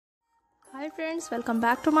Hi friends, welcome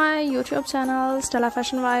back to my YouTube channel Stella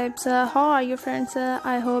Fashion Vibes. How are you friends?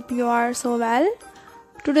 I hope you are so well.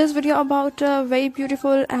 Today's video about very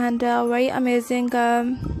beautiful and very amazing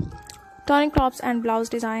tunic tops and blouse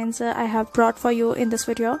designs I have brought for you in this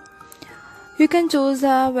video. You can choose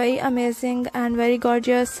very amazing and very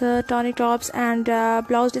gorgeous tunic tops and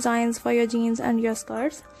blouse designs for your jeans and your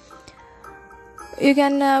skirts. You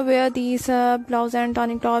can wear these blouse and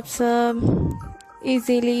tunic tops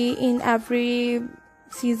easily in every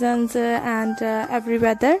seasons and every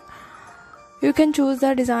weather. You can choose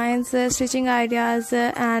the designs, stitching ideas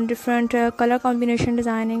and different color combination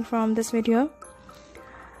designing from this video.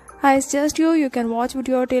 I suggest you can watch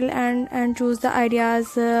video till end and choose the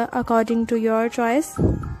ideas according to your choice.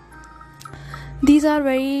 These are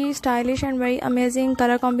very stylish and very amazing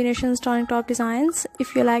color combinations tunic top designs.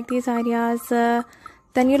 If you like these ideas,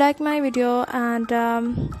 then you like my video and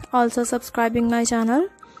also subscribing my channel.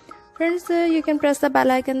 Friends, you can press the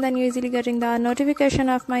bell icon, then you easily getting the notification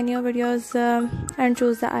of my new videos and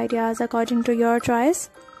choose the ideas according to your choice.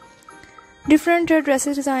 Different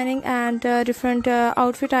dresses designing and different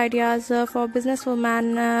outfit ideas for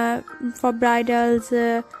businesswomen, for bridals,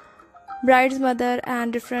 bride's mother,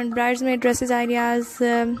 and different bridesmaid dresses ideas,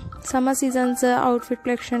 summer seasons outfit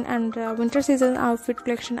collection and winter season outfit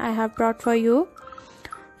collection I have brought for you.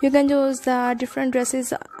 You can choose the different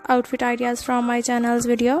dresses outfit ideas from my channel's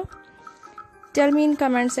video. Tell me in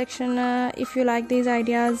comment section if you like these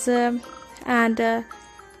ideas and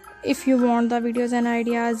if you want the videos and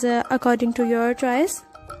ideas according to your choice.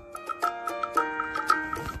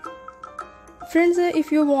 Friends,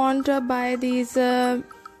 if you want to buy these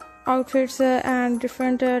outfits and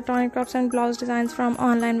different tunic tops and blouse designs from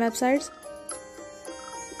online websites,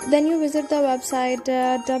 then you visit the website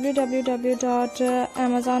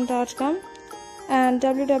www.amazon.com and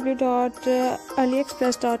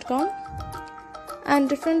www.aliexpress.com, and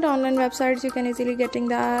different online websites you can easily getting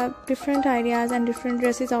the different ideas and different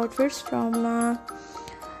dresses outfits from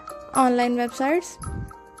online websites.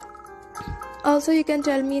 Also, you can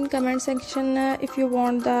tell me in comment section if you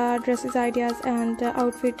want the dresses ideas and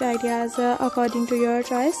outfit ideas according to your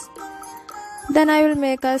choice. Then I will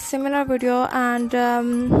make a similar video and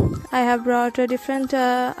I have brought different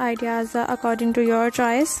ideas according to your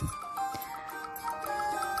choice.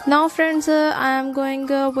 Now friends, I am going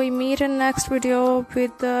we meet in next video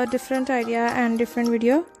with a different idea and different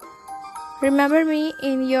video. Remember me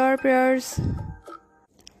in your prayers.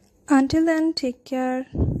 Until then, take care.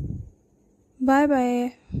 Bye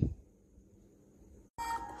bye.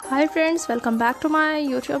 Hi friends, welcome back to my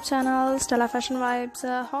YouTube channel Stella Fashion Vibes.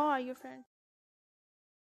 How are you friends?